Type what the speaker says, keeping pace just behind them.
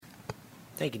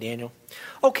Thank you, Daniel.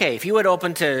 Okay, if you would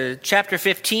open to chapter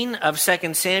 15 of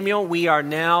 2 Samuel, we are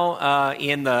now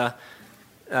in the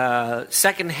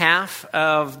second half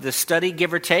of the study,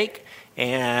 give or take,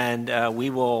 and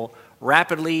we will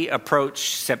rapidly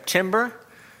approach September.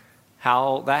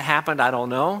 How that happened, I don't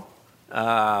know,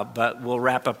 but we'll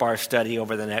wrap up our study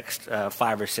over the next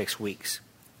 5 or 6 weeks.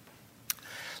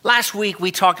 Last week,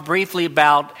 we talked briefly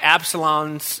about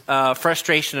Absalom's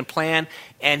frustration and plan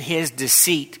and his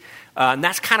deceit. And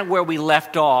that's kind of where we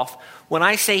left off. When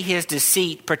I say his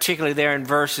deceit, particularly there in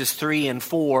verses 3 and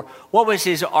 4, what was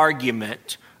his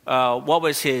argument? What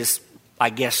was his, I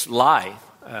guess, lie,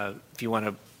 if you want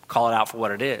to call it out for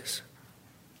what it is?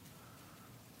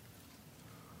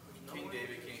 King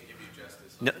David can't give you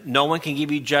justice. No one can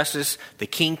give you justice. The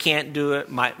king can't do it.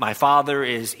 My father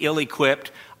is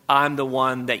ill-equipped. I'm the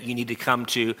one that you need to come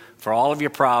to for all of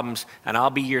your problems, and I'll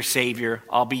be your savior.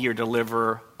 I'll be your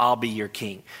deliverer. I'll be your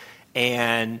king.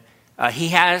 And he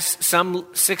has some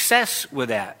success with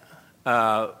that,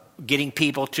 getting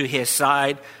people to his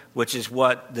side, which is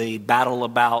what the battle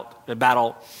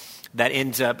that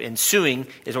ends up ensuing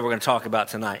is what we're going to talk about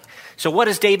tonight. So what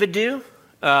does David do?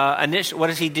 What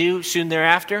does he do soon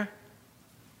thereafter?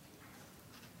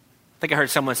 I think I heard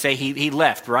someone say he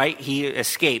left, right? He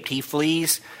escaped. He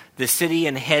flees the city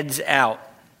and heads out.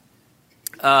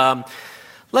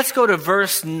 Let's go to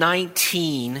verse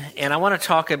 19, and I want to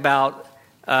talk about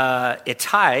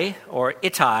Ittai.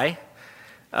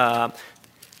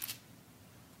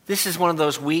 This is one of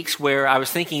those weeks where I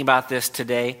was thinking about this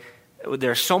today.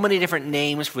 There are so many different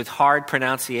names with hard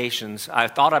pronunciations. I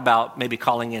thought about maybe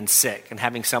calling in sick and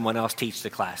having someone else teach the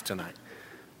class tonight,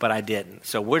 but I didn't.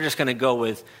 So we're just going to go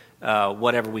with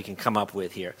whatever we can come up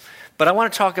with here. But I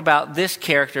want to talk about this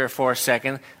character for a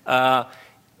second.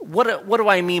 What do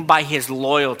I mean by his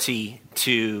loyalty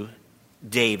to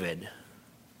David?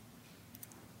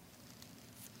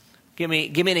 Give me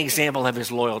an example of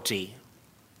his loyalty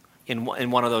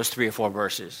in one of those 3 or 4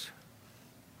 verses.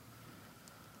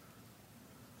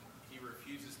 He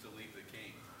refuses to leave the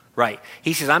king. Right.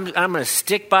 He says, I'm going to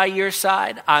stick by your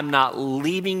side. I'm not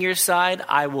leaving your side.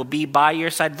 I will be by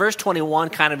your side. Verse 21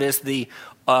 kind of is the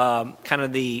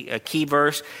key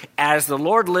verse. As the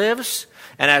Lord lives,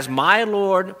 and as my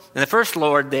Lord, and the first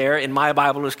Lord there in my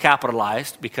Bible is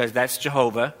capitalized because that's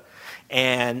Jehovah.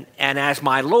 And as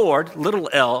my Lord, little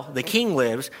L, the king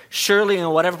lives, surely in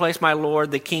whatever place my Lord,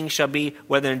 the king shall be,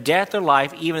 whether in death or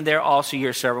life, even there also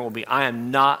your servant will be. I am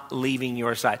not leaving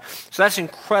your side. So that's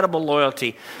incredible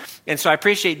loyalty. And so I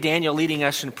appreciate Daniel leading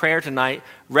us in prayer tonight,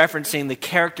 referencing the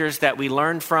characters that we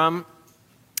learned from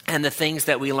and the things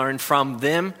that we learned from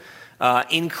them,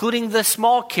 including the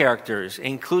small characters,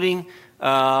 including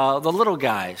the little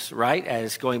guys, right?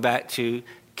 As going back to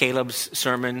Caleb's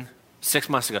sermon 6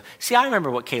 months ago. See, I remember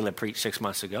what Caleb preached 6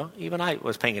 months ago. Even I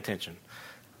was paying attention.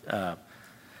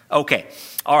 Okay.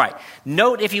 All right.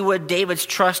 Note, if you would, David's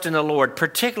trust in the Lord,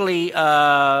 particularly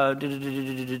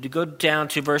to go down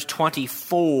to verse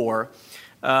 24,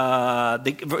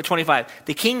 25.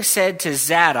 The king said to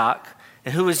Zadok,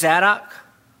 and who was Zadok?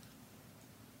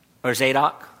 Or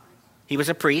Zadok? He was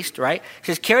a priest, right? He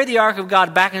says, carry the ark of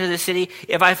God back into the city.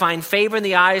 If I find favor in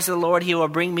the eyes of the Lord, he will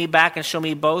bring me back and show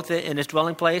me both in his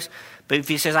dwelling place. But if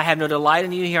he says, I have no delight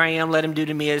in you, here I am, let him do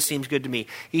to me as seems good to me.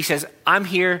 He says, I'm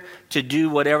here to do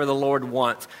whatever the Lord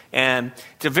wants. And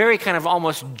it's a very kind of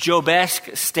almost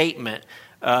Job-esque statement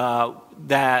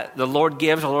that the Lord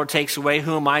gives, the Lord takes away.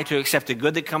 Who am I to accept the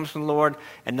good that comes from the Lord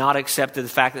and not accept the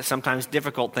fact that sometimes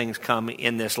difficult things come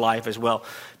in this life as well?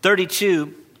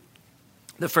 32,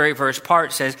 the very first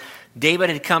part says, David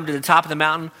had come to the top of the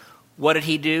mountain. What did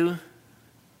he do?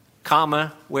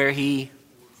 Comma, where he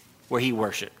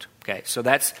worshipped. Okay, so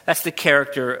that's the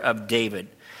character of David.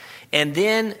 And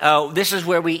then this is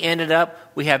where we ended up.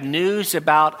 We have news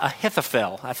about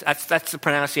Ahithophel. That's the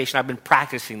pronunciation. I've been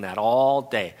practicing that all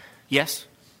day. Yes?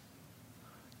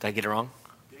 Did I get it wrong?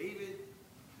 David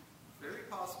very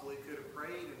possibly could have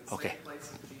prayed in the same place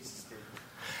that Jesus did.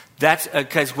 That's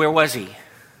because where was he?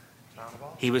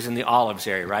 He was in the Olives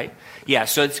area, right? Yeah,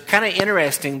 so it's kind of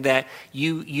interesting that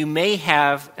you may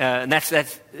have, and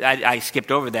I skipped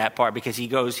over that part because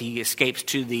he escapes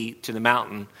to the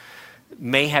mountain,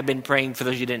 may have been praying, for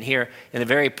those you didn't hear, in the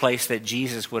very place that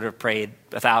Jesus would have prayed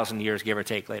 1,000 years, give or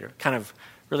take, later.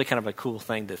 Really kind of a cool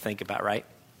thing to think about, right?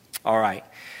 All right.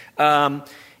 And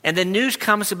then news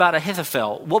comes about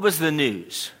Ahithophel. What was the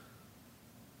news?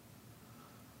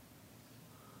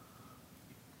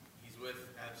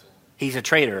 He's a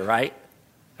traitor, right?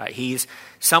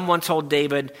 Someone told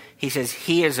David, he says,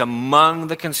 he is among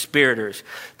the conspirators.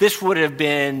 This would have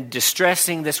been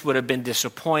distressing. This would have been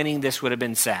disappointing. This would have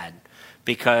been sad.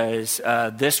 because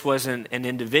this was an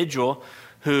individual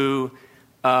who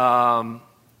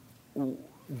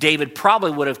David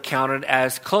probably would have counted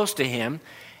as close to him.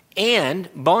 And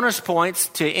bonus points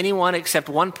to anyone except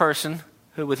one person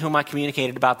with whom I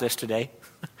communicated about this today,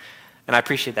 and I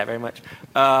appreciate that very much.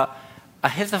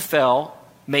 Ahithophel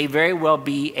may very well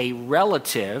be a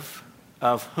relative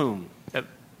of whom?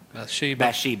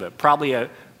 Bathsheba. Probably a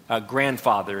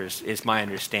grandfather is my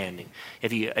understanding.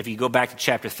 If you go back to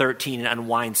chapter 13 and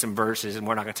unwind some verses, and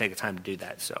we're not going to take the time to do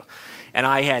that. So, and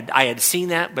I had seen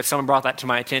that, but someone brought that to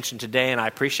my attention today, and I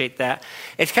appreciate that.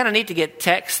 It's kind of neat to get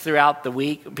texts throughout the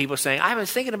week, people saying, "I was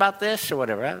thinking about this" or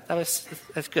whatever. That's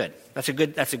good. That's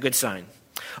a good sign.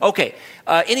 Okay.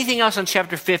 Anything else on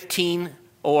chapter 15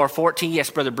 or 14? Yes,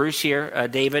 Brother Bruce here,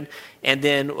 David. And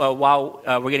then while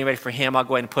we're getting ready for him, I'll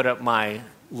go ahead and put up my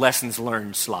lessons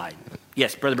learned slide.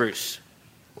 Yes, Brother Bruce.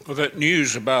 Well, that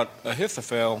news about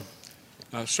Ahithophel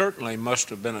certainly must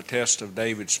have been a test of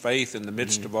David's faith in the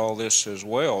midst of all this as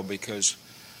well, because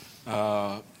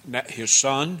his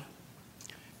son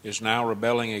is now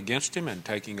rebelling against him and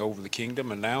taking over the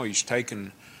kingdom, and now he's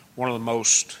taken one of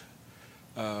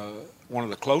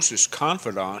the closest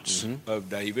confidants of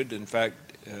David. In fact,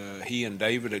 he and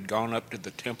David had gone up to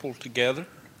the temple together.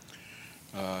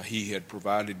 He had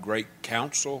provided great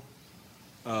counsel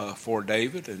for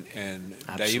David, and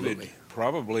David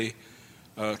probably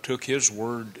took his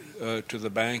word to the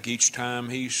bank each time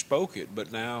he spoke it.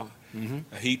 But now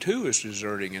he too is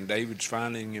deserting, and David's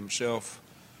finding himself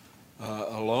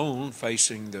alone,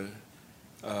 facing the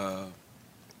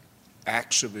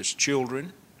acts of his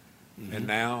children, and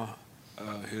now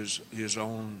his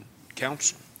own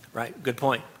counsel. Right, good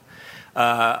point.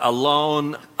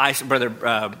 Alone, Brother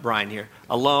Brian here,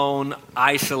 alone,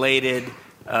 isolated,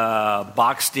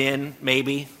 boxed in,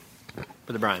 maybe.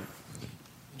 Brother Brian.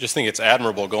 Just think it's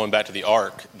admirable, going back to the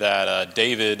ark, that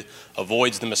David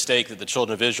avoids the mistake that the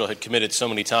children of Israel had committed so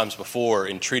many times before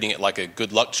in treating it like a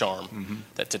good luck charm,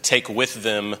 that to take with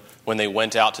them when they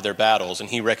went out to their battles. And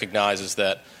he recognizes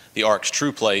that the ark's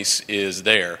true place is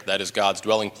there. That is God's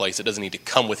dwelling place. It doesn't need to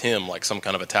come with him like some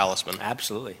kind of a talisman.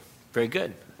 Absolutely. Very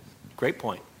good. Great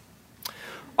point.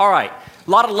 All right.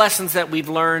 A lot of lessons that we've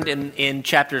learned in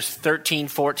chapters 13,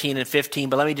 14, and 15,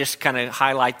 but let me just kind of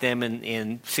highlight them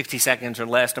in 60 seconds or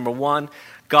less. Number one,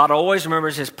 God always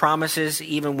remembers his promises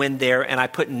even when they're, and I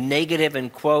put negative in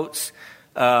quotes,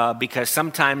 because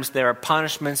sometimes there are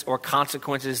punishments or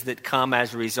consequences that come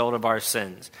as a result of our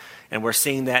sins. And we're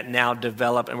seeing that now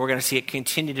develop, and we're going to see it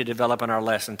continue to develop in our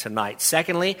lesson tonight.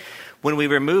 Secondly, when we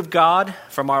remove God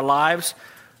from our lives,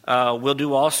 we'll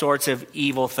do all sorts of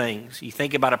evil things. You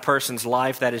think about a person's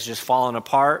life that is just falling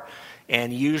apart,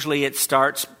 and usually it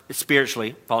starts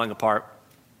spiritually falling apart,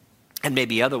 and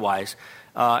maybe otherwise.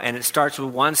 And it starts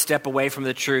with one step away from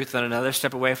the truth and another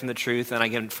step away from the truth, and I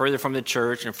get further from the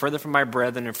church and further from my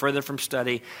brethren and further from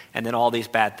study, and then all these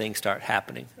bad things start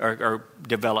happening or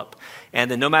develop. And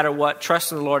then no matter what,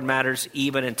 trust in the Lord matters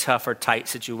even in tough or tight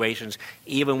situations,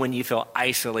 even when you feel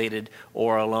isolated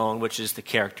or alone, which is the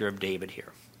character of David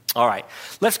here. All right,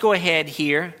 let's go ahead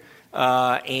here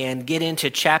and get into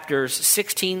chapters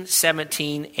 16,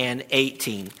 17, and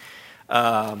 18.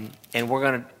 And we're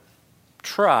going to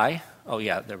try... Oh,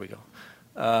 yeah, there we go.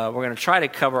 We're going to try to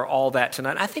cover all that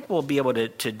tonight. I think we'll be able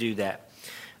to do that.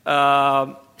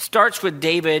 Starts with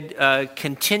David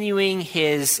continuing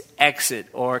his exit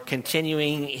or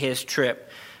continuing his trip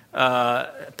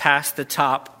past the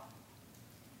top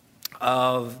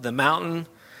of the mountain.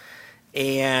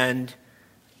 And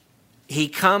he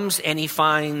comes and he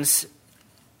finds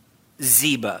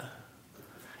Ziba.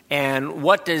 And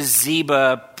what does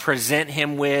Ziba present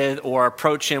him with or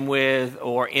approach him with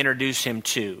or introduce him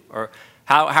to? Or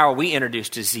how are we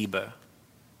introduced to Ziba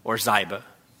or Ziba?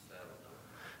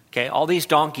 Okay, all these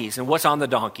donkeys. And what's on the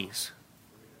donkeys?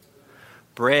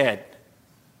 Bread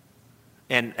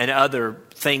and other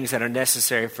things that are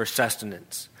necessary for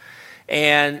sustenance.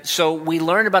 And so we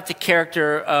learn about the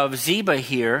character of Ziba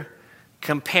here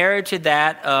compared to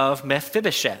that of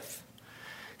Mephibosheth.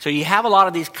 So you have a lot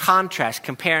of these contrasts,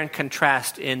 compare and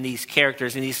contrast in these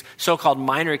characters, in these so-called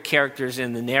minor characters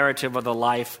in the narrative of the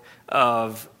life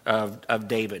of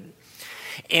David.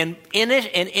 And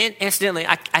incidentally,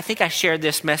 I think I shared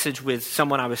this message with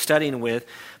someone I was studying with,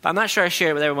 but I'm not sure I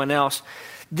shared it with everyone else.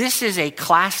 This is a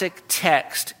classic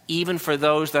text, even for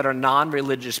those that are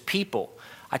non-religious people.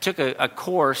 I took a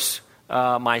course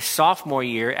my sophomore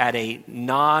year at a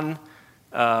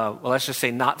let's just say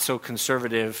not so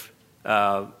conservative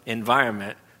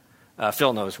environment.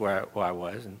 Phil knows where I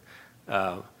was,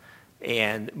 but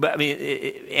I mean,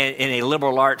 in a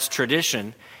liberal arts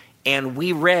tradition, and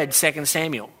we read 2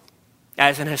 Samuel,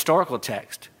 as an historical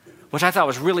text, which I thought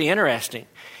was really interesting.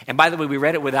 And by the way, we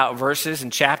read it without verses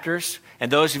and chapters.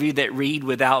 And those of you that read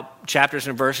without chapters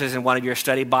and verses in one of your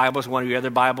study Bibles, one of your other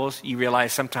Bibles, you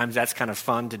realize sometimes that's kind of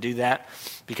fun to do that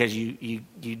because you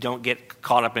don't get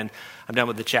caught up in, I'm done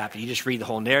with the chapter. You just read the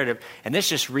whole narrative. And this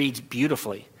just reads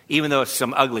beautifully, even though it's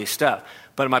some ugly stuff.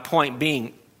 But my point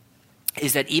being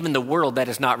is that even the world that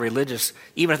is not religious,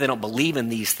 even if they don't believe in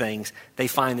these things, they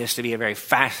find this to be a very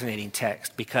fascinating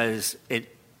text because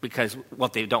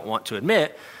what they don't want to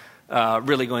admit,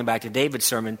 really going back to David's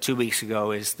sermon 2 weeks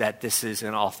ago, is that this is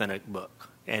an authentic book,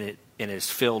 and it is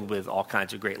filled with all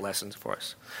kinds of great lessons for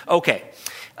us. Okay,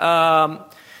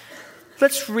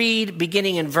 let's read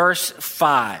beginning in verse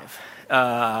 5.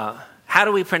 How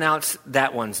do we pronounce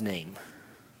that one's name?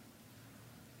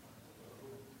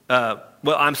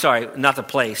 Well, I'm sorry, not the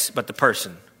place, but the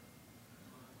person.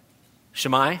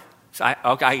 Shimei?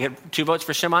 I get 2 votes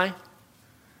for Shimei?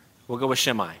 We'll go with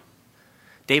Shimei.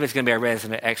 David's going to be our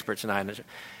resident expert tonight.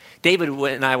 David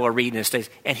and I will read in his days,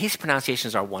 and his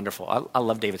pronunciations are wonderful. I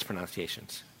love David's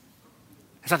pronunciations.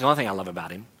 It's not the only thing I love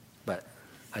about him, but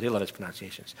I do love his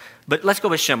pronunciations. But let's go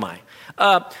with Shimei.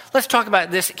 Let's talk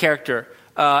about this character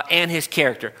and his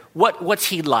character. What's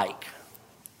he like?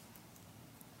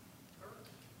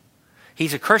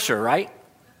 He's a cursor, right?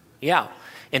 Yeah.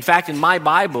 In fact, in my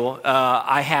Bible,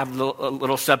 I have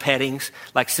little subheadings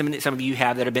like some of you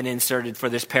have that have been inserted for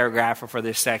this paragraph or for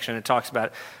this section. It talks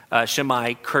about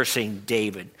Shimei cursing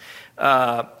David.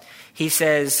 He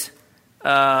says,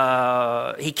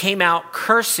 he came out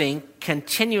cursing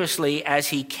continuously as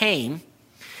he came,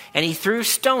 and he threw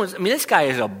stones. I mean, this guy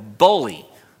is a bully.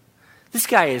 This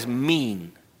guy is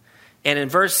mean. And in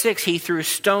verse 6, he threw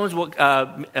stones,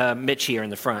 Mitch here in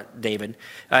the front, David.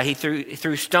 He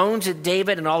threw stones at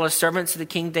David and all his servants of the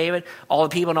King David. All the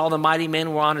people and all the mighty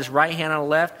men were on his right hand and on the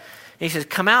left. And he says,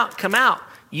 come out,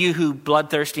 you who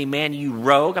bloodthirsty man, you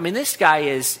rogue. I mean, this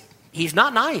guy he's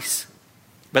not nice.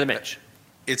 Brother Mitch.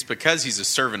 It's because he's a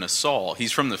servant of Saul.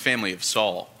 He's from the family of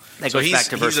Saul. That goes back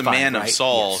to verse 5, he's a man right? of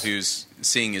Saul Yes. who's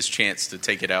seeing his chance to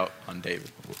take it out on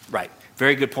David. Right.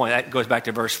 Very good point. That goes back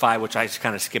to verse 5, which I just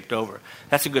kind of skipped over.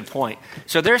 That's a good point.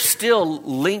 So there's still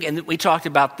and we talked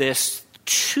about this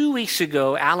 2 weeks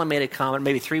ago. Alan made a comment,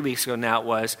 maybe 3 weeks ago now it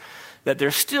was, that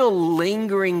there's still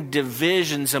lingering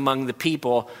divisions among the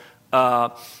people.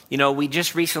 We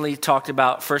just recently talked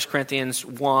about 1 Corinthians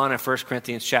 1 and 1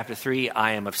 Corinthians chapter 3.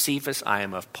 I am of Cephas, I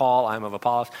am of Paul, I am of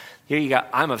Apollos. Here you got,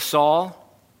 I'm of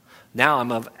Saul, now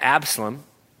I'm of Absalom,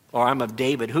 or I'm of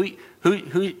David.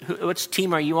 Which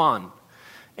team are you on?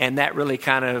 And that really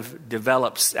kind of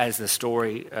develops as the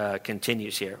story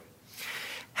continues here.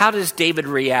 How does David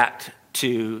react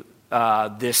to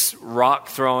this rock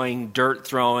throwing, dirt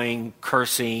throwing,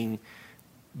 cursing,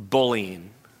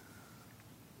 bullying?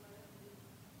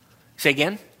 Say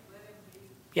again?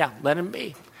 Yeah, let him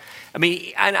be. I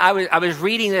mean, and I was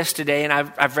reading this today, and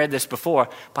I've read this before,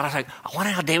 but I was like, I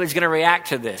wonder how David's going to react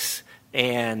to this.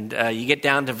 And you get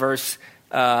down to verse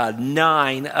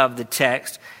 9 of the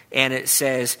text, and it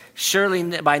says,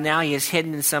 surely by now he is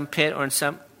hidden in some pit or in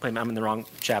some... Wait a minute, I'm in the wrong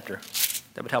chapter.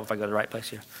 That would help if I go to the right place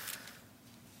here.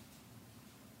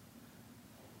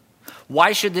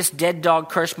 Why should this dead dog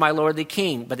curse my lord the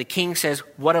king? But the king says,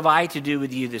 what have I to do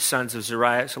with you, the sons of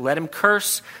Zeruiah? So let him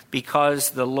curse, because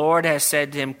the Lord has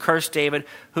said to him, curse David.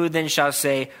 Who then shall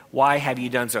say, why have you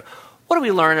done so? What do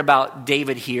we learn about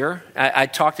David here? I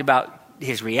talked about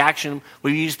his reaction.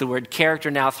 We used the word character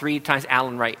now 3 times.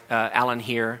 Alan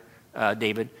here,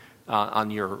 David, on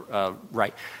your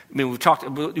right. I mean,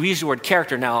 we used the word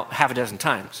character now half a dozen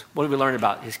times. What did we learn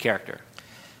about his character?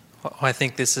 Well, I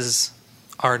think this is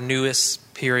our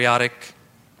newest periodic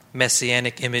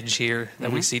messianic image here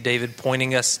that we see David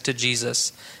pointing us to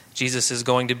Jesus. Jesus is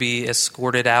going to be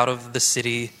escorted out of the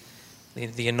city,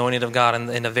 the anointed of God,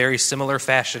 in a very similar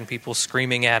fashion, people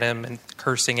screaming at him and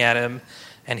cursing at him.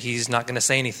 And he's not going to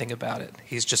say anything about it.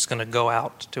 He's just going to go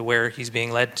out to where he's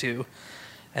being led to.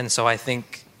 And so I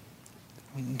think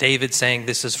David saying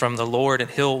this is from the Lord and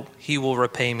he will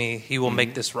repay me. He will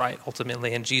make this right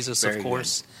ultimately. And Jesus, of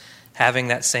course, having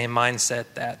that same mindset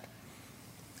that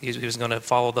he was going to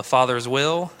follow the Father's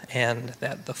will and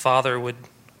that the Father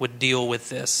would deal with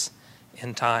this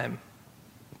in time.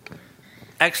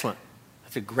 Excellent.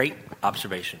 That's a great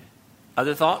observation.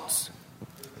 Other thoughts?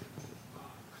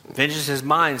 Vengeance is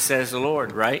mine, says the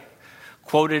Lord, right?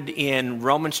 Quoted in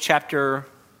Romans chapter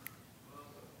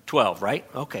 12, right?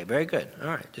 Okay, very good. All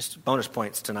right, just bonus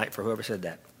points tonight for whoever said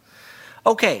that.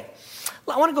 Okay,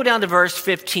 I want to go down to verse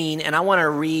 15, and I want to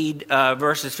read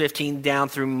verses 15 down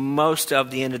through most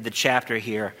of the end of the chapter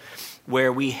here,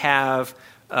 where we have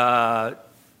an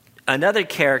another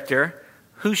character,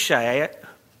 Hushai.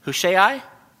 We're going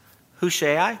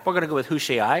to go with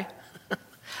Hushai.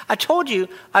 I told you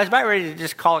I was about ready to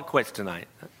just call it quits tonight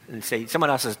and say someone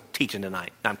else is teaching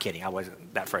tonight. No, I'm kidding. I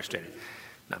wasn't that frustrated.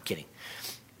 No, I'm kidding.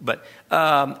 But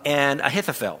and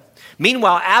Ahithophel.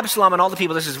 Meanwhile, Absalom and all the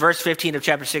people, this is verse 15 of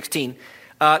chapter 16,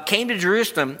 came to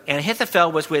Jerusalem, and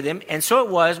Ahithophel was with him. And so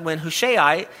it was when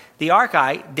Hushai, the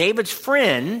Archite, David's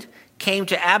friend, came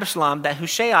to Absalom, that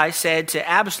Hushai said to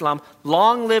Absalom,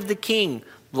 "Long live the king,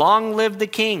 long live the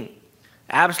king."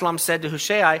 Absalom said to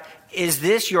Hushai, "Is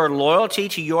this your loyalty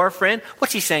to your friend?"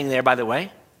 What's he saying there, by the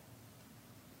way?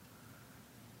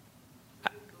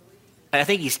 I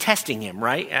think he's testing him,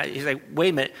 right? He's like,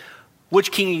 wait a minute,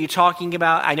 which king are you talking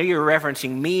about? I know you're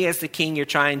referencing me as the king. You're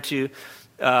trying to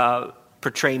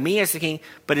portray me as the king.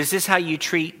 But is this how you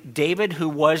treat David, who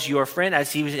was your friend,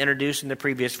 as he was introduced in the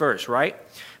previous verse, right?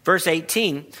 Verse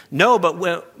 18, "No,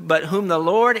 but whom the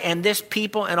Lord and this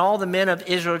people and all the men of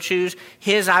Israel choose,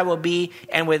 his I will be,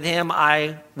 and with him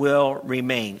I will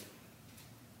remain.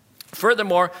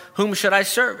 Furthermore, whom should I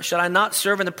serve? Should I not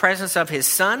serve in the presence of his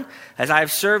son? As I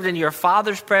have served in your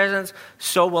father's presence,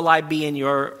 so will I be in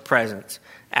your presence."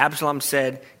 Absalom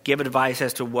said, "Give advice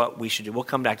as to what we should do." We'll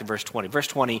come back to verse 20. Verse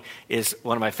 20 is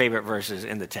one of my favorite verses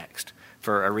in the text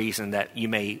for a reason that you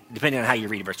may, depending on how you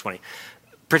read verse 20.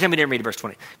 Pretend we didn't read verse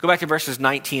 20. Go back to verses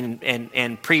 19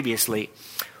 and previously.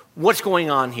 What's going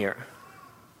on here?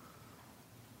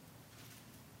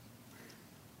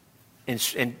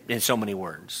 In so many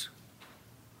words.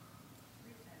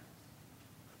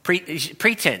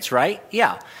 Pretense, right?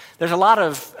 Yeah. There's a lot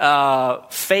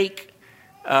of fake,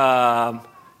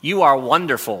 you are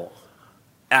wonderful,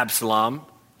 Absalom.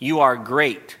 You are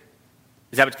great.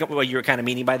 Is that what you were kind of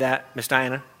meaning by that, Miss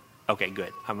Diana? Okay,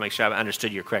 good. I'll make sure I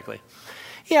understood you correctly.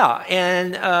 Yeah,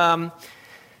 and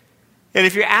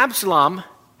if you're Absalom,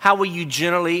 how will you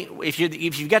generally, if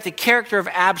you've got the character of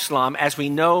Absalom, as we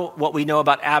know what we know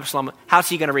about Absalom, how's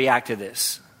he going to react to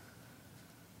this?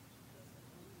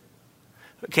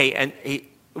 Okay, and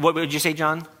what would you say,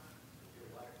 John?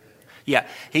 Yeah,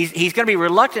 he's going to be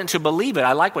reluctant to believe it.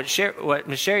 I like what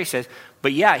Ms. Sherry says,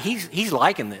 but yeah, he's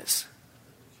liking this.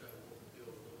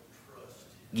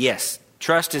 Yes,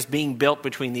 trust is being built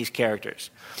between these characters.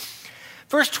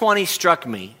 Verse 20 struck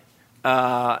me,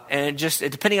 and just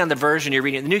depending on the version you're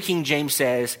reading, the New King James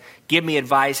says, "Give me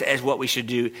advice as what we should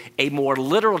do." A more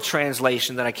literal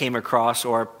translation that I came across,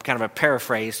 or kind of a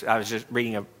paraphrase, I was just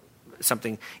reading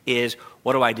something, is,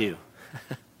 "What do I do?"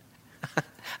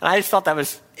 And I just thought that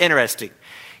was interesting.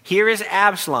 Here is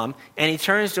Absalom, and he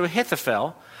turns to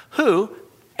Ahithophel, who,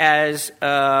 as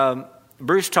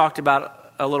Bruce talked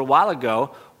about a little while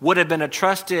ago, would have been a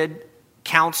trusted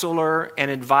counselor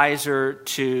and advisor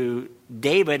to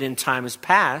David in times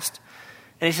past.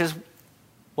 And he says,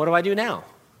 "What do I do now?"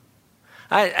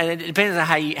 And it depends on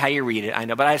how you read it, I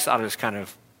know, but I just thought it was kind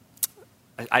of,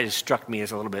 it just struck me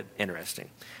as a little bit interesting.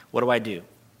 What do I do?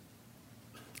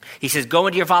 He says, "Go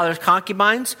into your father's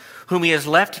concubines, whom he has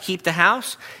left to keep the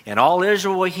house, and all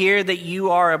Israel will hear that you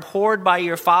are abhorred by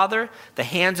your father. The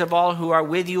hands of all who are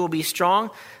with you will be strong."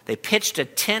 They pitched a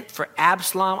tent for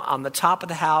Absalom on the top of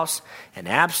the house, and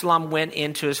Absalom went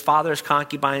into his father's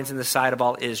concubines in the sight of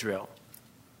all Israel.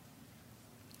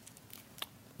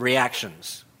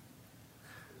 Reactions.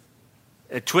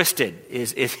 Twisted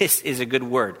is a good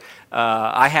word.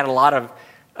 I had a lot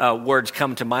of words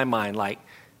come to my mind, like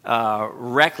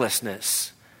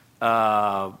recklessness,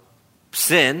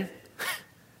 sin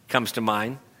comes to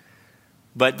mind.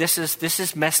 But this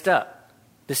is messed up.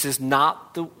 This is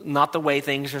not the way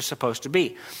things are supposed to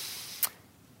be.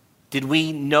 Did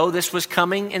we know this was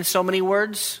coming in so many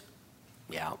words?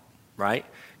 Yeah, right?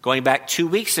 Going back 2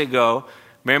 weeks ago,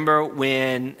 remember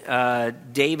when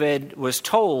David was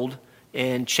told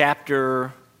in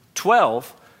chapter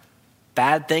 12,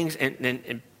 bad things,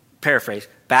 and paraphrase,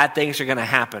 bad things are going to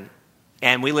happen.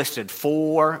 And we listed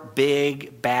 4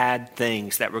 big bad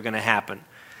things that were going to happen.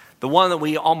 The one that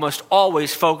we almost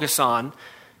always focus on,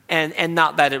 and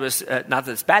not that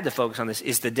it's bad to focus on this,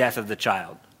 is the death of the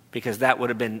child, because that would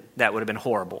have been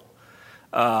horrible.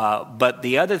 But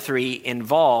the other 3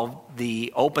 involved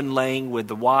the open laying with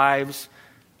the wives,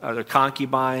 the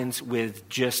concubines, with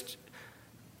just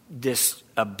this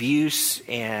abuse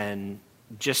and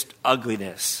just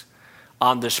ugliness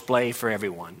on display for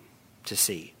everyone to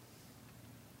see.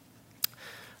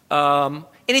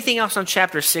 Anything else on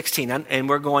chapter 16? And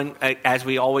we're going, as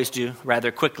we always do,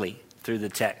 rather quickly through the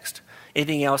text.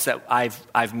 Anything else that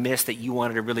I've missed that you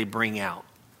wanted to really bring out?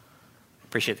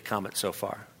 Appreciate the comments so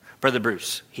far. Brother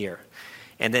Bruce here.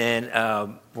 And then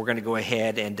we're going to go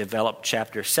ahead and develop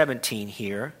chapter 17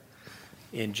 here.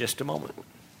 in just a moment.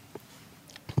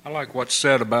 I like what's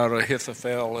said about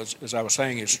Ahithophel. As I was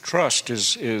saying, his trust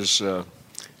is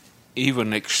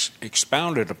even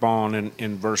expounded upon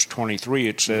in verse 23.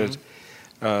 It says,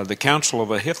 the counsel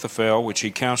of Ahithophel, which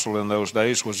he counseled in those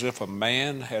days, was if a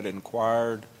man had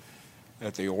inquired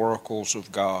at the oracles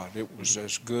of God. It was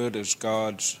as good as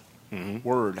God's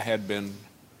word had been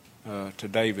to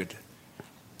David.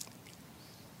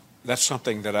 That's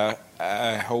something that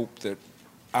I hope that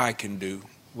I can do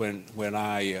when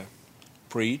I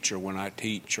preach or when I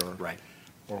teach or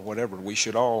whatever. We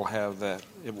should all have that.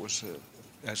 It was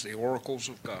as the oracles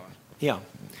of God. Yeah.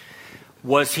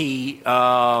 Was he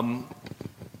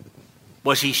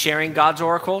sharing God's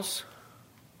oracles?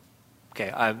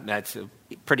 Okay, that's a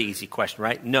pretty easy question,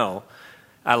 right? No.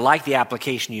 I like the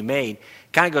application you made.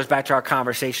 Kind of goes back to our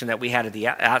conversation that we had at the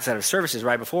outset of services,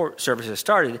 right before services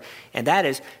started, and that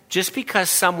is just because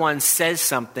someone says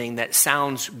something that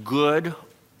sounds good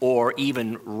or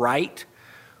even right,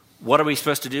 what are we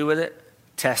supposed to do with it?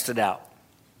 Test it out.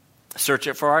 Search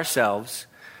it for ourselves.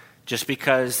 Just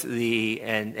because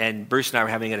and Bruce and I were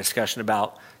having a discussion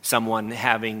about someone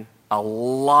having a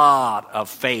lot of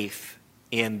faith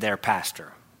in their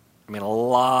pastor. I mean, a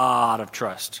lot of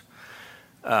trust.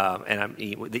 And I'm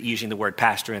using the word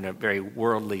pastor in a very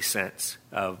worldly sense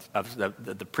of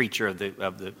the preacher of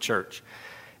the church.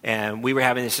 And we were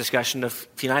having this discussion a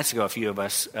few nights ago, a few of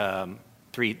us,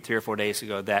 3 or 4 days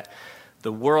ago, that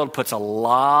the world puts a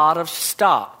lot of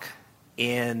stock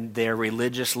in their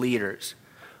religious leaders.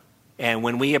 And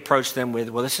when we approach them with,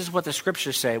 well, this is what the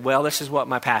scriptures say, well, this is what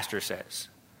my pastor says.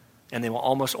 And they will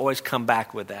almost always come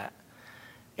back with that.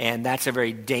 And that's a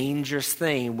very dangerous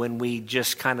thing when we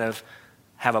just kind of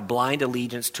have a blind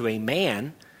allegiance to a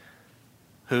man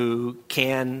who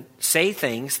can say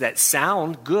things that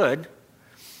sound good.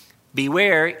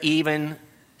 Beware, even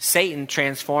Satan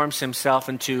transforms himself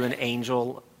into an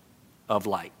angel of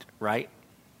light, right?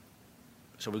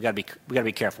 So we got to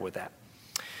be careful with that.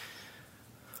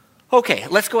 Okay,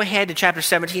 let's go ahead to chapter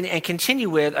 17 and continue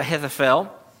with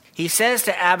Ahithophel. He says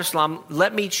to Absalom,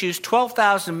 let me choose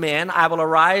 12,000 men. I will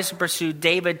arise and pursue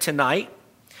David tonight.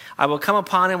 I will come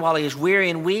upon him while he is weary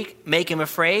and weak, make him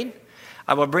afraid.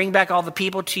 I will bring back all the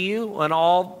people to you and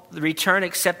all return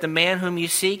except the man whom you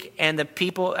seek, and the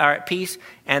people are at peace.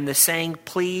 And the saying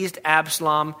pleased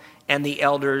Absalom and the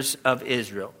elders of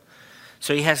Israel.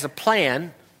 So he has a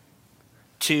plan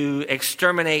to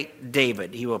exterminate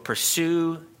David. He will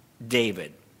pursue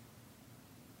David.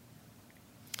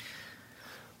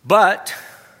 But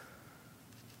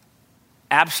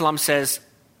Absalom says,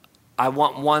 I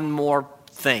want one more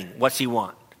thing. What's he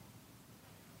want?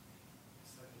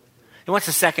 He wants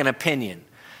a second opinion.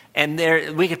 And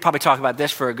we could probably talk about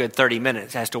this for a good 30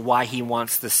 minutes as to why he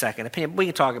wants the second opinion. We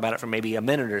can talk about it for maybe a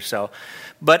minute or so.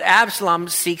 But Absalom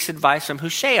seeks advice from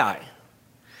Hushai.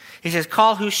 He says,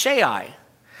 call Hushai.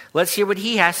 Let's hear what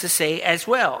he has to say as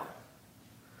well.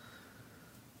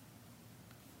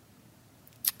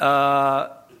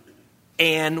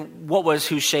 And what was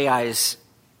Hushai's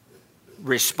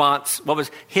response? What was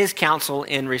his counsel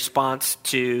in response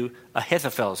to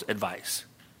Ahithophel's advice?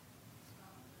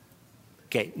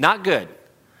 Okay, not good.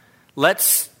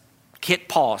 Let's hit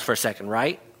pause for a second,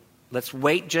 right? Let's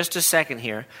wait just a second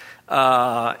here.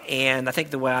 And I think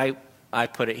the way I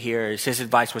put it here is his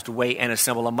advice was to wait and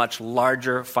assemble a much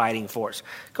larger fighting force.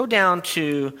 Go down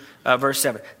to verse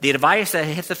 7. The advice that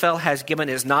Ahithophel has given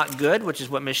is not good, which is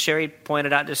what Ms. Sherry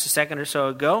pointed out just a second or so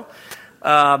ago.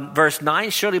 Verse 9,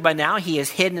 surely by now he is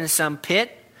hidden in some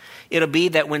pit. It'll be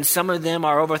that when some of them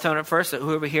are overthrown at first, that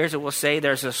whoever hears it will say,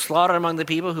 there's a slaughter among the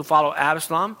people who follow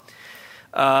Absalom.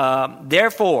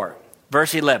 Therefore,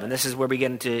 verse 11, this is where we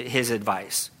get into his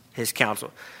advice, his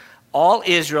counsel. All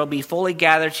Israel be fully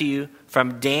gathered to you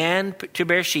from Dan to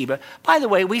Beersheba. By the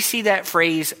way, we see that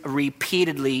phrase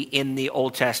repeatedly in the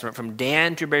Old Testament, from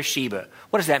Dan to Beersheba.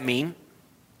 What does that mean?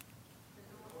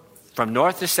 From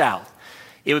north to south.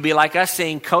 It would be like us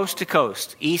saying coast to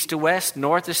coast, east to west,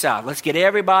 north to south. Let's get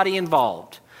everybody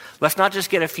involved. Let's not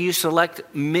just get a few select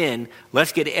men.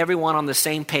 Let's get everyone on the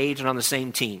same page and on the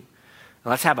same team. Now,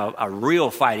 let's have a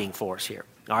real fighting force here.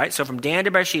 All right, so from Dan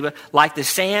to Beersheba, like the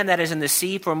sand that is in the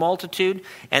sea for a multitude,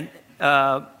 and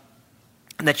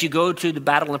that you go to the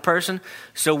battle in person,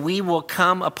 so we will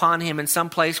come upon him in some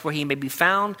place where he may be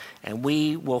found, and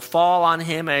we will fall on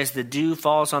him as the dew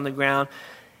falls on the ground.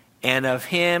 And of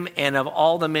him and of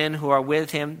all the men who are with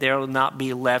him, there will not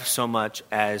be left so much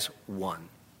as one.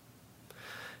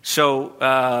 So,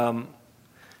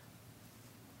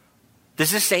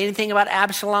 does this say anything about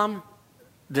Absalom?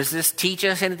 Does this teach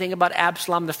us anything about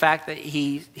Absalom? The fact that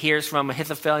he hears from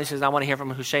Ahithophel, he says, I want to hear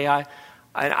from Hushai.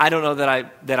 I don't know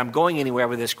that I'm going anywhere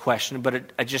with this question, but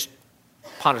it just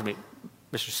ponders me.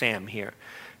 Mr. Sam here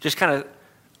just kind of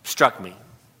struck me.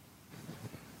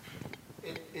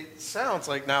 It sounds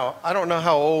like, now, I don't know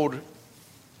how old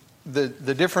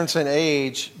the difference in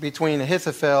age between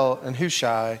Ahithophel and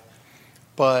Hushai,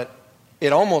 but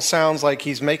it almost sounds like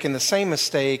he's making the same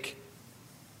mistake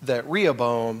that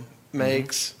Rehoboam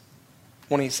makes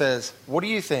when he says, what do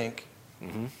you think?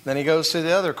 Then he goes to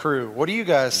the other crew. What do you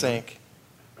guys think?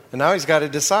 And now he's got to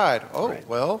decide.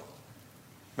 Well,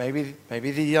 maybe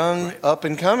the young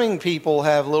up-and-coming people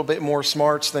have a little bit more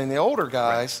smarts than the older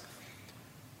guys.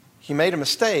 He made a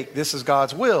mistake. This is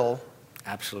God's will.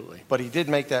 Absolutely. But he did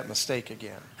make that mistake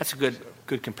again. That's a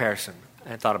good comparison. I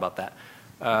hadn't thought about that.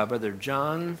 Brother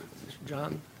John?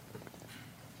 John?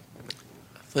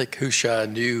 I think Hushai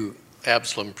knew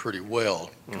Absalom pretty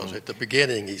well, because at the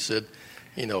beginning he said,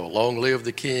 long live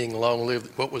the king, long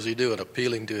live... What was he doing?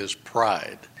 Appealing to his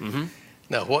pride.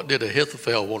 Now, what did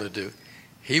Ahithophel want to do?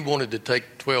 He wanted to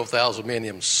take 12,000 men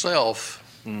himself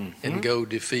and go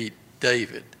defeat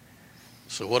David.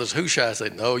 So what does Hushai say?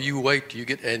 No, you wait till you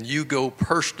get... And you go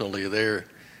personally there.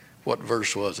 What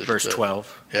verse was it? Verse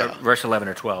 12. Yeah. Verse 11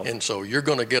 or 12. And so you're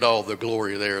going to get all the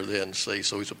glory there then, see.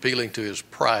 So he's appealing to his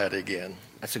pride again.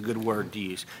 That's a good word to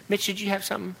use. Mitch, did you have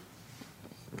something?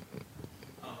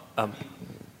 You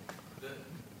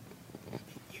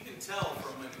can tell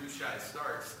from when Hushai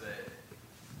starts that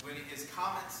when his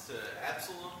comments to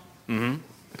Absalom,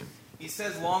 he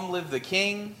says, long live the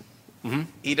king.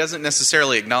 He doesn't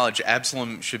necessarily acknowledge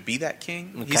Absalom should be that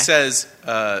king. Okay. He says,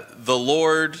 the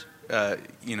Lord,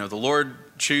 the Lord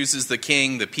chooses the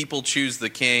king, the people choose the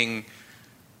king,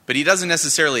 but he doesn't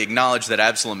necessarily acknowledge that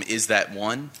Absalom is that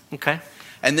one. Okay.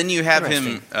 And then you have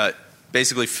him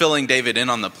basically filling David in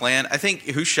on the plan. I think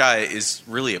Hushai is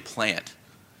really a plant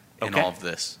in all of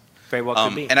this. Very well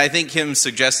could be. And I think him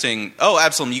suggesting,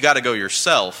 Absalom, you got to go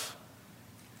yourself,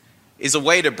 is a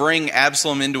way to bring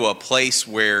Absalom into a place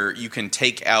where you can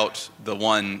take out the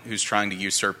one who's trying to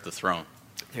usurp the throne.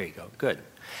 There you go. Good.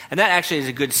 And that actually is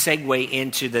a good segue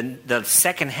into the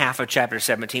second half of chapter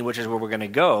 17, which is where we're going to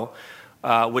go,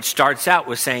 which starts out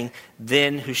with saying,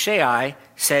 then Hushai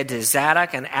said to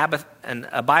Zadok and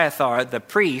Abiathar the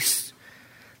priests,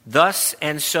 thus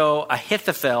and so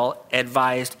Ahithophel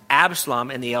advised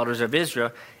Absalom and the elders of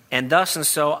Israel, and thus and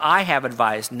so I have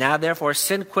advised. Now therefore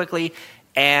send quickly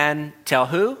and tell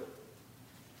who?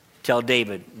 Tell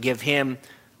David. Give him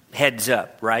heads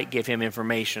up, right? Give him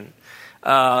information.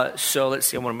 So let's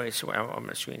see. I'm on my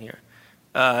screen here.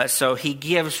 So he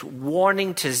gives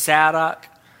warning to Zadok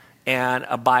and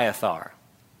Abiathar.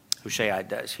 Hushai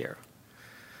does here.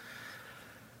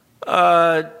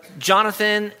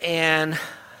 Jonathan and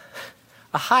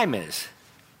Ahimaaz.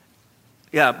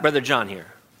 Yeah, Brother John here.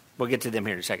 We'll get to them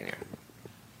here in a second here.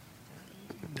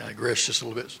 Digress just a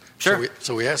little bit. Sure.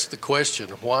 So we asked the question,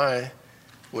 why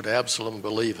would Absalom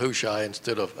believe Hushai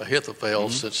instead of Ahithophel,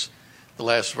 since the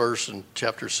last verse in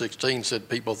chapter 16 said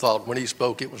people thought when he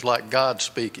spoke it was like God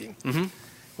speaking.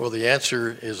 Well, the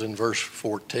answer is in verse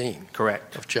 14.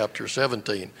 Correct. Of chapter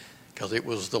 17, because it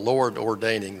was the Lord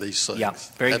ordaining these things. Yeah,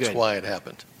 very good. That's why it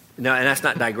happened. No, and that's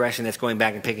not digression. That's going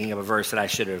back and picking up a verse that I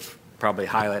should have probably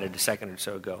highlighted a second or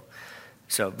so ago.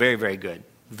 So very, very good.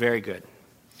 Very good.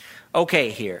 Okay,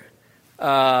 here.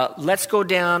 Let's go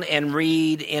down and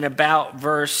read in about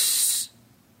verse...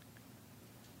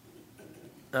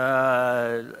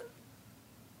 let's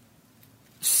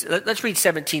read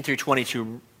 17 through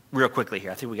 22 real quickly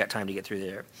here. I think we got time to get through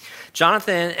there.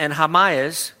 Jonathan and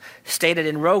Ahimaaz stayed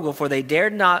in Rogel, for they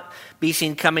dared not be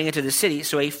seen coming into the city.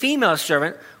 So a female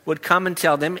servant would come and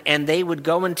tell them, and they would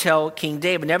go and tell King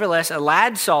David. Nevertheless, a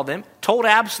lad saw them, told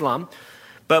Absalom,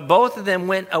 but both of them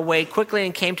went away quickly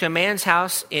and came to a man's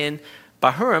house in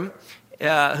Bahurim,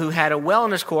 who had a well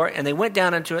in his court, and they went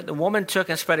down into it. The woman took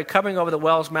and spread a covering over the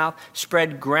well's mouth,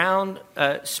 spread ground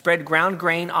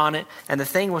grain on it, and the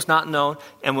thing was not known.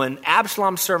 And when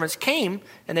Absalom's servants came,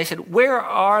 and they said, "Where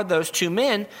are those two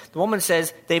men?" The woman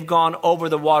says, "They've gone over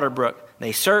the water brook."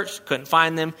 They searched, couldn't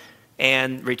find them,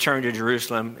 and returned to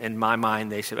Jerusalem. In my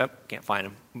mind, they said, "Oh, can't find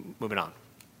them." Moving on.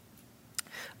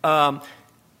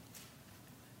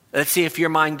 Let's see if your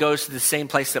mind goes to the same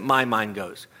place that my mind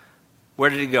goes. Where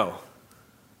did it go?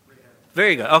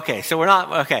 Very good. Okay, so we're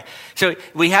not okay. So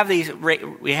we have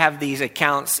these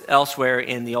accounts elsewhere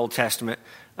in the Old Testament.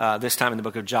 This time in the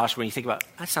book of Joshua, when you think about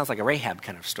that, sounds like a Rahab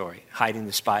kind of story, hiding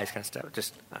the spies kind of stuff.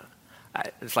 Just I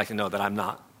just like to know that I'm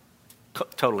not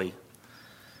totally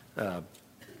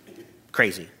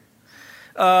crazy.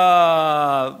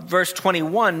 Verse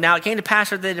 21, now it came to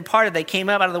pass after they departed, they came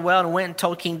up out of the well and went and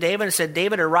told King David and said,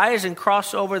 David, arise and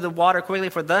cross over the water quickly,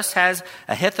 for thus has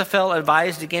Ahithophel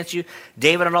advised against you.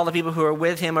 David and all the people who were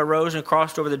with him arose and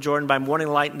crossed over the Jordan by morning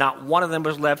light. Not one of them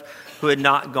was left who had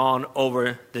not gone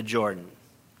over the Jordan.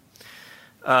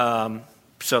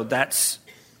 So that's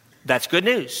good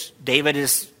news. David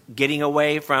is getting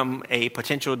away from a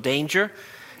potential danger.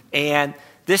 And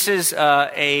this is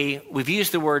we've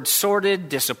used the word sordid,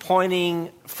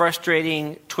 disappointing,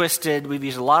 frustrating, twisted. We've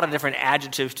used a lot of different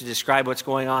adjectives to describe what's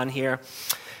going on here.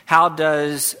 How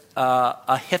does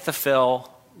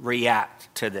Ahithophel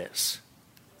react to this?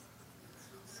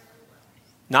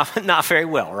 Not very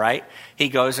well, right? He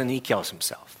goes and he kills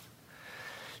himself.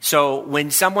 So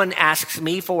when someone asks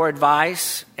me for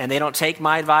advice and they don't take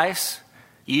my advice,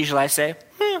 usually I say,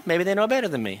 maybe they know better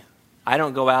than me. I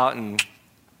don't go out and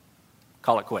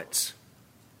call it quits.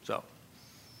 So,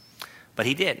 but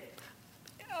he did.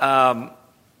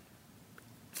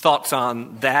 Thoughts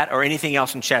on that or anything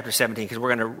else in chapter 17? Because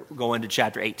we're going to go into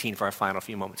chapter 18 for our final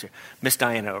few moments here. Miss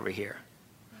Diana over here.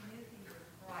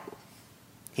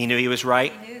 He knew he was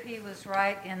right. He knew he was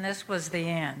right, and this was the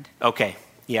end. Okay,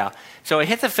 yeah. So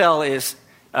Ahithophel is,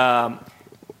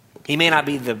 he may not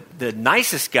be the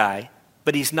nicest guy,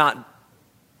 but he's not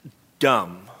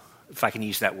dumb, if I can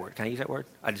use that word. Can I use that word?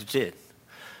 I just did.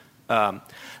 The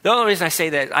only reason I say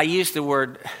that, I used the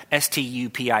word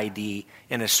stupid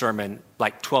in a sermon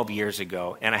like 12 years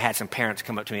ago, and I had some parents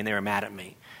come up to me and they were mad at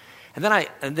me.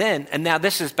 And now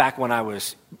this is back when I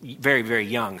was very, very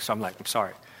young, so I'm like, I'm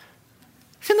sorry.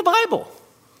 It's in the Bible.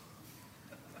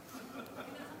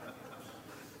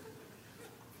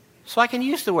 So I can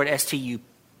use the word stupid.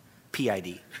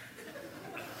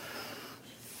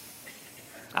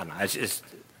 I don't know.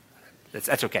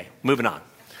 That's okay. Moving on.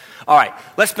 All right.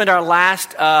 Let's spend our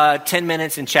last 10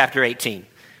 minutes in chapter 18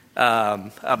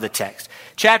 of the text.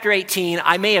 Chapter 18,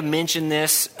 I may have mentioned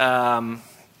this a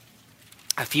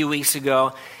few weeks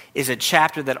ago, is a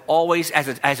chapter that always,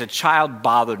 as a child,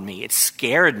 bothered me. It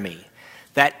scared me.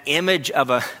 That image of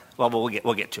we'll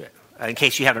get to it. In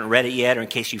case you haven't read it yet or in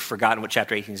case you've forgotten what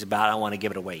chapter 18 is about, I don't want to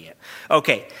give it away yet.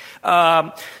 Okay,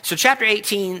 so chapter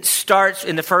 18 starts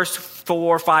in the first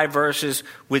 4 or 5 verses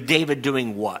with David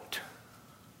doing what?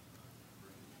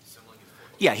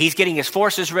 Yeah, he's getting his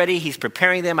forces ready. He's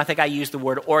preparing them. I think I used the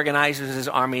word organizes his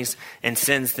armies and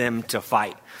sends them to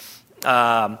fight.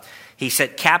 He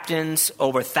set captains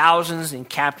over thousands and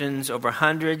captains over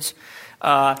hundreds.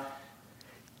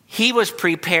 He was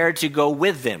prepared to go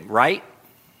with them, right?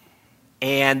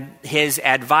 And his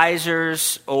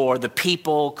advisors or the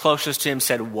people closest to him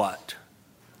said what?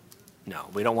 No,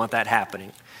 we don't want that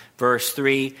happening. Verse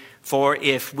 3, for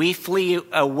if we flee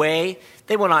away,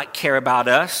 they will not care about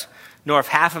us, nor if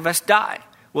half of us die,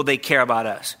 will they care about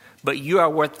us. But you are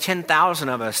worth 10,000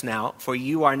 of us now, for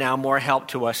you are now more help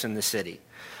to us in the city.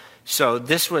 So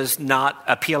this was not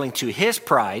appealing to his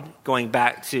pride, going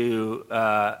back to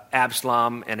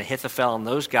Absalom and Ahithophel and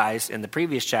those guys in the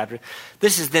previous chapter.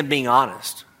 This is them being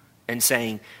honest and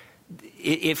saying,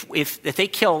 if they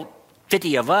kill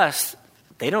 50 of us,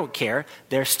 they don't care.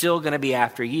 They're still going to be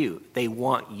after you. They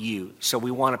want you. So we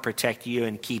want to protect you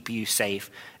and keep you safe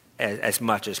as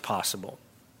much as possible.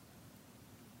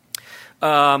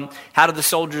 How did the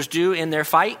soldiers do in their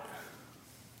fight?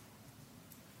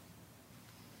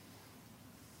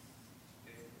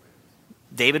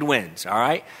 David wins, all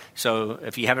right? So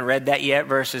if you haven't read that yet,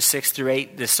 verses 6 through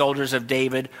 8, the soldiers of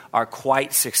David are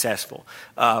quite successful.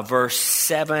 Verse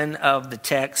 7 of the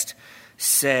text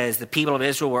says, the people of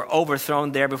Israel were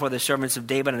overthrown there before the servants of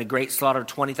David, and a great slaughter of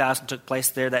 20,000 took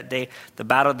place there that day. The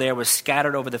battle there was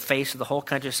scattered over the face of the whole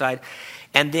countryside.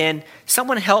 And then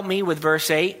someone help me with verse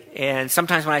 8. And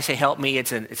sometimes when I say help me,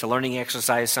 it's a learning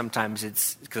exercise. Sometimes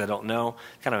it's because I don't know.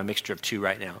 Kind of a mixture of two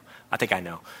right now. I think I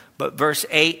know. But verse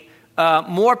 8,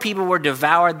 more people were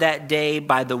devoured that day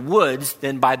by the woods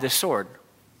than by the sword.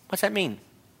 What's that mean?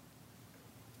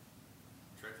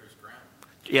 Treacherous ground.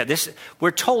 Yeah,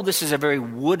 we're told this is a very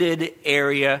wooded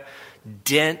area,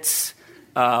 dense.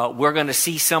 We're going to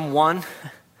see someone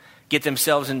get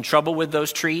themselves in trouble with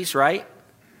those trees, right?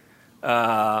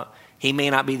 He may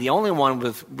not be the only one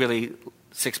with really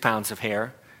 6 pounds of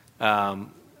hair,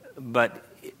 but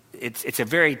it's a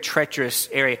very treacherous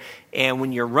area. And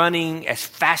when you're running as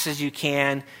fast as you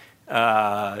can,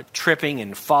 tripping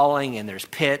and falling, and there's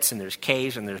pits and there's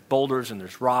caves and there's boulders and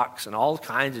there's rocks and all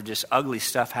kinds of just ugly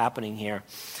stuff happening here.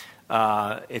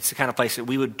 It's the kind of place that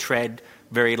we would tread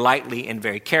very lightly and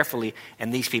very carefully,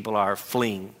 and these people are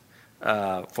fleeing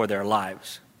for their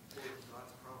lives.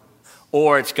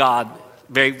 Or it's God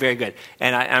Very, very good.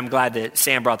 And I'm glad that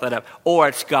Sam brought that up. Or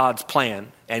it's God's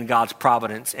plan and God's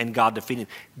providence and God defeating.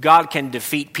 God can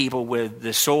defeat people with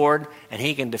the sword, and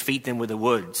he can defeat them with the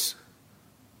woods.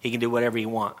 He can do whatever he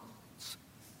wants.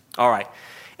 All right.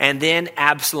 And then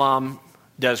Absalom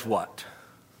does what?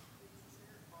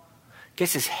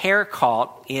 Gets his hair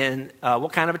caught in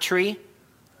what kind of a tree?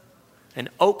 An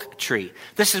oak tree.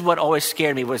 This is what always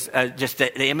scared me, was just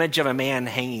the image of a man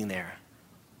hanging there.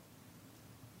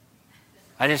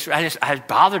 It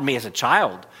bothered me as a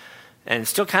child, and it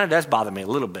still kind of does bother me a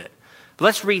little bit. But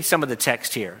let's read some of the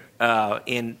text here,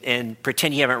 and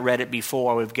pretend you haven't read it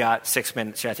before. We've got 6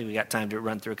 minutes here. I think we got time to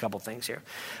run through a couple things here.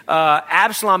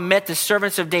 Absalom met the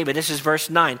servants of David. This is verse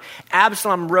 9.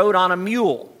 Absalom rode on a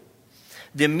mule.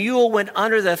 The mule went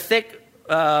under the thick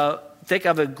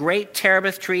of a great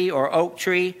terebinth tree or oak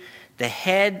tree. His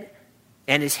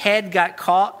head got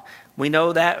caught. We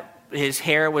know that his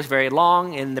hair was very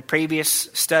long in the previous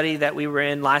study that we were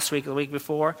in last week or the week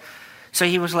before. So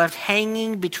he was left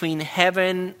hanging between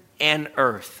heaven and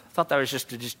earth. I thought that was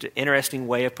just an interesting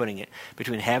way of putting it.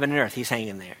 Between heaven and earth, he's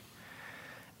hanging there.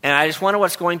 And I just wonder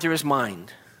what's going through his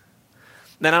mind.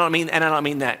 And I don't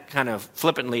mean that kind of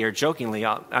flippantly or jokingly.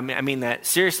 I mean that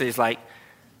seriously. It's like,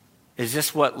 is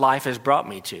this what life has brought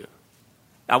me to?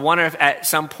 I wonder if at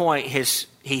some point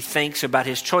he thinks about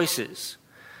his choices,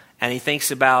 and he thinks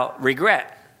about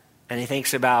regret, and he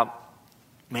thinks about,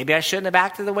 maybe I shouldn't have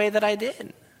acted the way that I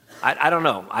did. I don't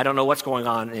know. I don't know what's going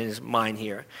on in his mind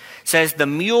here. It says, the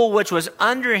mule which was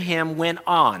under him went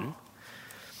on,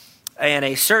 and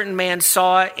a certain man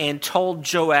saw it and told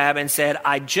Joab and said,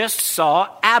 I just saw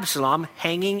Absalom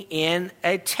hanging in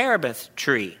a terebinth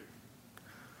tree.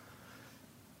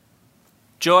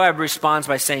 Joab responds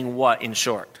by saying what, in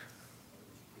short?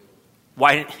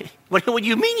 Why? What do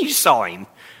you mean you saw him?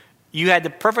 You had the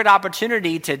perfect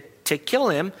opportunity to kill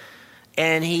him,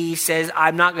 and he says,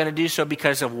 I'm not going to do so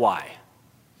because of why?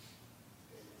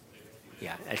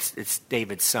 Yeah, it's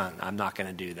David's son. I'm not going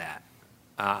to do that.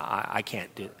 I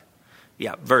can't do it.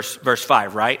 Yeah, verse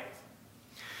 5, right?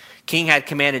 King had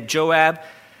commanded Joab,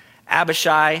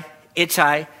 Abishai,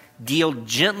 Ittai, deal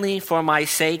gently for my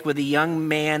sake with the young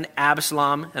man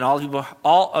Absalom,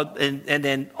 and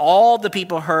then all the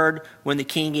people heard when the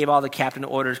king gave all the captain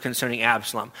orders concerning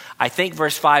Absalom. I think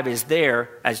verse 5 is there,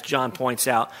 as John points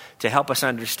out, to help us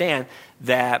understand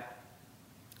that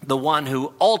the one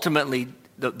who ultimately,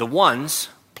 the ones,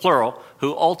 plural,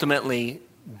 who ultimately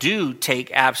do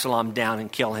take Absalom down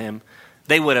and kill him,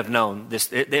 they would have known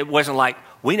this. It wasn't like,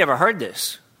 we never heard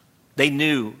this. They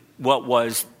knew what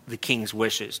was the king's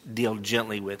wishes. Deal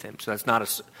gently with him. So that's not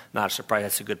a surprise.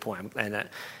 That's a good point, and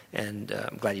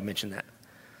I'm glad you mentioned that.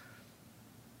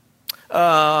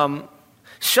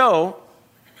 So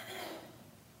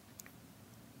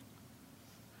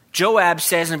Joab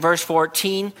says in verse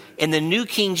 14 in the New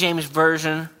King James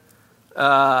Version,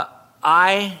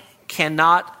 I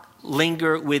cannot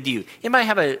linger with you. Anybody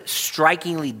have a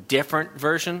strikingly different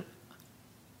version?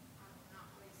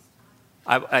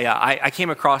 I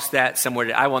came across that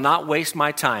somewhere. I will not waste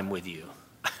my time with you.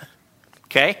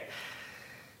 Okay?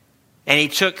 And he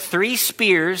took 3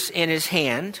 spears in his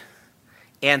hand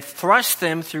and thrust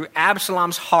them through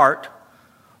Absalom's heart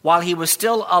while he was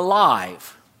still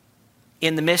alive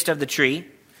in the midst of the tree.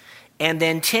 And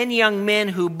then 10 young men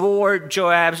who bore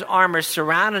Joab's armor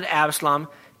surrounded Absalom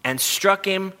and struck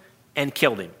him and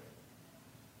killed him.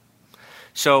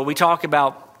 So we talk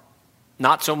about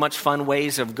not so much fun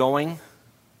ways of going.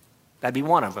 That'd be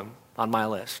one of them on my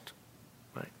list.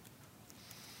 Right?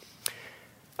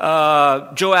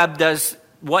 Joab does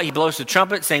what? He blows the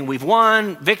trumpet saying, we've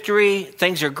won, victory,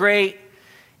 things are great.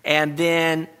 And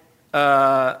then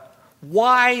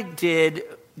why did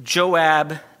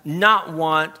Joab not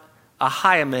want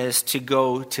Ahimaaz to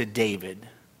go to David?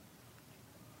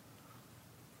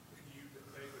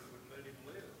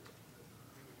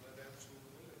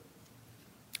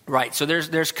 Right, so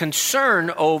there's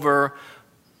concern over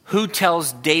who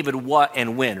tells David what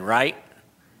and when, right?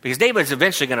 Because David's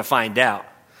eventually going to find out.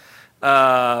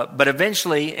 But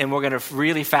eventually, and we're going to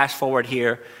really fast forward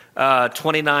here,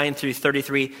 29 through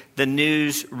 33, the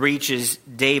news reaches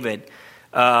David.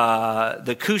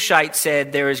 The Cushite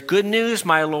said, there is good news,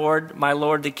 my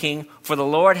lord the king, for the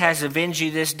Lord has avenged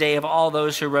you this day of all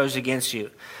those who rose against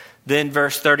you. Then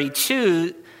verse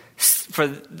 32, for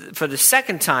the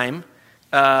second time,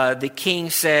 the king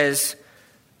says,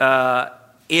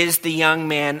 is the young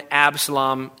man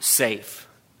Absalom safe?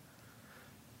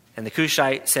 And the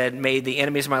Cushite said, may the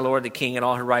enemies of my lord the king and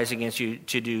all who rise against you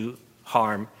to do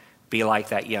harm be like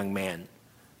that young man.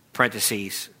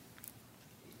 Parentheses,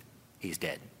 he's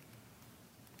dead.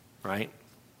 Right?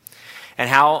 And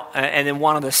how, and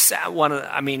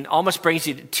then almost brings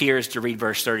you to tears to read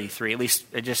verse 33. At least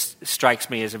it just strikes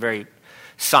me as a very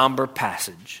somber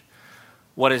passage.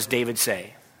 What does David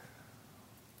say?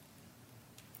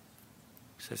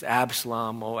 He says,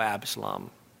 Absalom, oh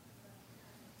Absalom,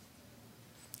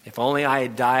 if only I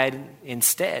had died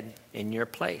instead in your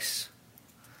place.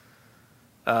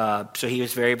 So he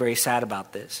was very, very sad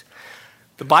about this.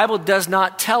 The Bible does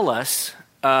not tell us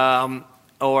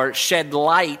or shed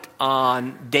light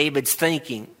on David's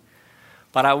thinking.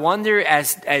 But I wonder,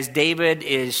 as David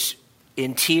is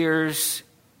in tears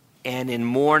and in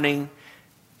mourning,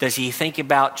 does he think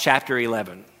about chapter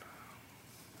 11?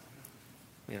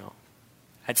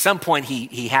 At some point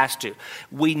he has to.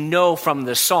 We know from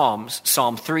the Psalms,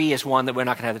 Psalm 3 is one that we're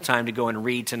not going to have the time to go and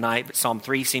read tonight, but Psalm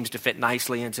 3 seems to fit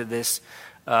nicely into this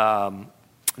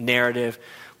narrative.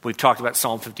 We've talked about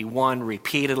Psalm 51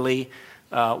 repeatedly.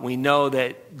 We know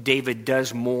that David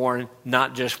does mourn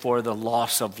not just for the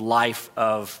loss of life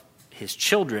of his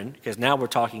children, because now we're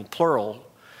talking plural,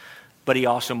 but he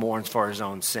also mourns for his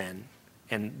own sin.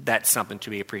 And that's something to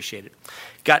be appreciated.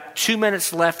 Got 2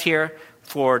 minutes left here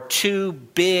for two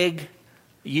big,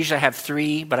 usually I have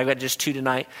three, but I've got just two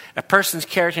tonight. A person's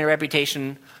character and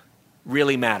reputation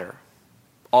really matter,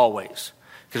 always.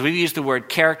 Because we've used the word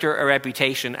character or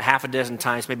reputation half a dozen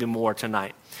times, maybe more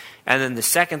tonight. And then the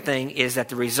second thing is that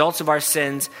the results of our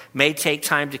sins may take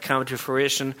time to come to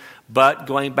fruition, but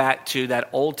going back to that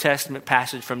Old Testament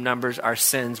passage from Numbers, our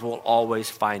sins will always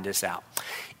find us out.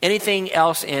 Anything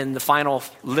else in the final,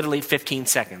 literally 15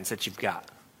 seconds that you've got?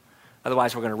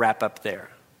 Otherwise, we're going to wrap up there.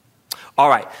 All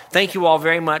right. Thank you all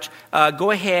very much.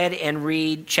 Go ahead and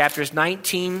read chapters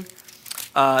 19,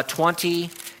 20.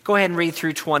 Go ahead and read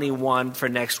through 21 for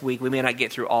next week. We may not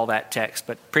get through all that text,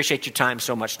 but appreciate your time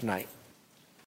so much tonight.